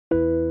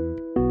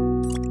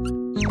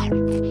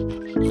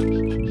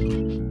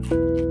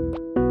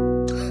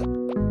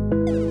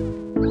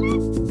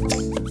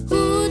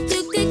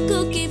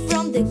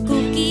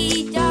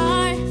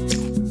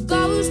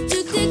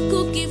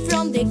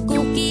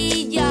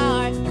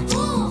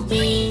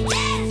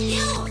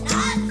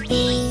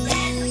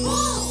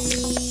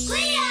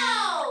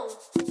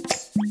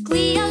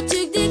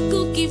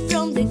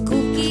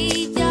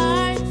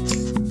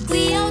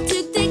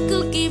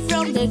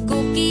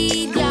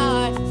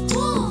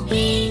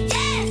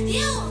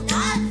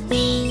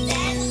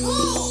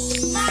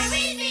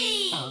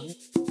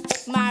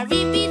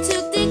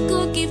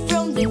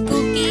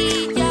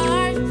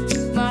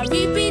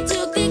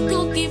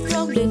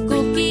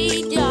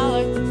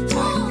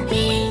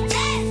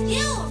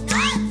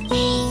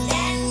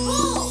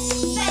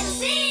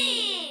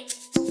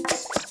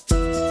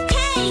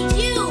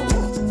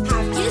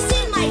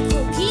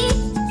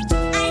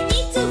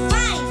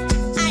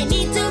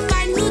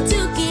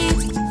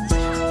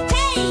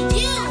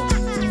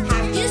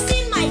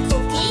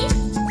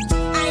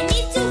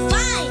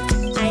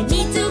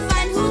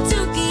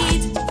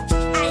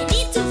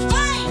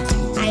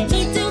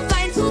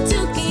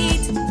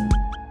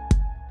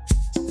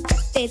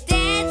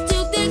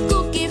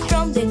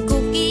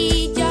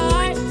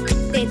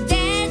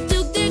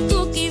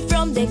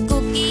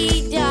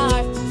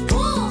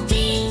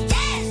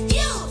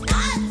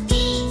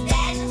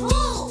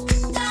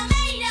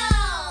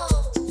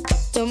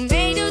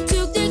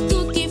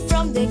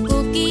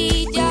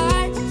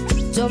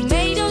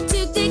Tomato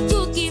took the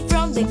cookie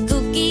from the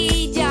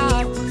cookie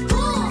jar.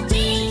 Who?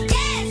 Me?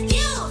 Yes,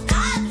 you.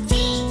 Not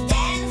me.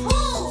 Then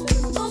who?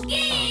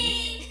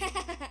 Cookie.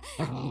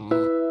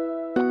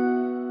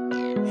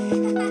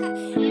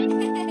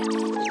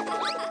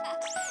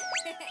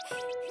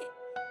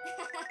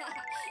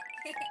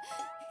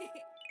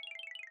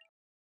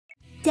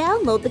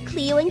 Download the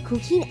Cleo and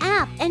Cuquin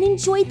app and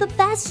enjoy the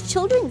best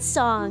children's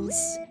songs.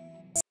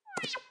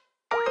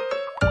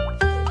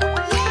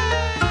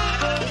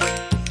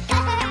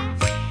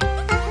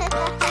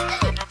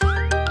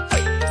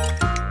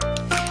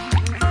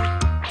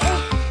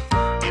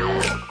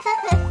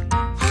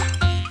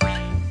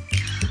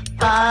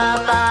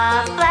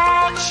 Baba,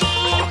 black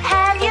sheep,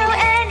 have you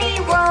any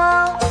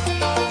wool?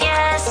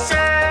 Yes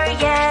sir,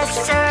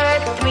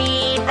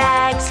 3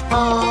 bags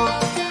full.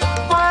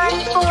 1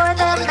 for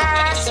the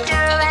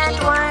master and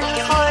 1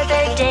 for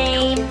the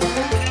dame.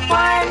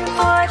 1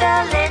 for the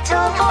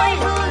little boy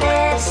who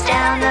lives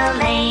down the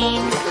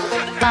lane.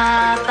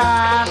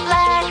 Baba,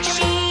 black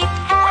sheep,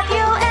 have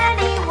you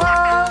any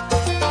wool?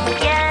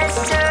 Yes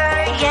sir,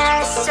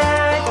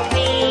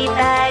 3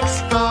 bags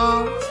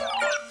full.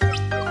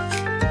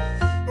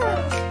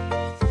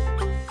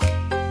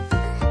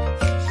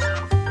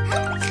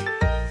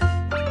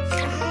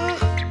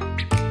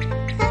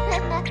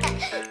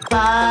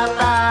 Baba,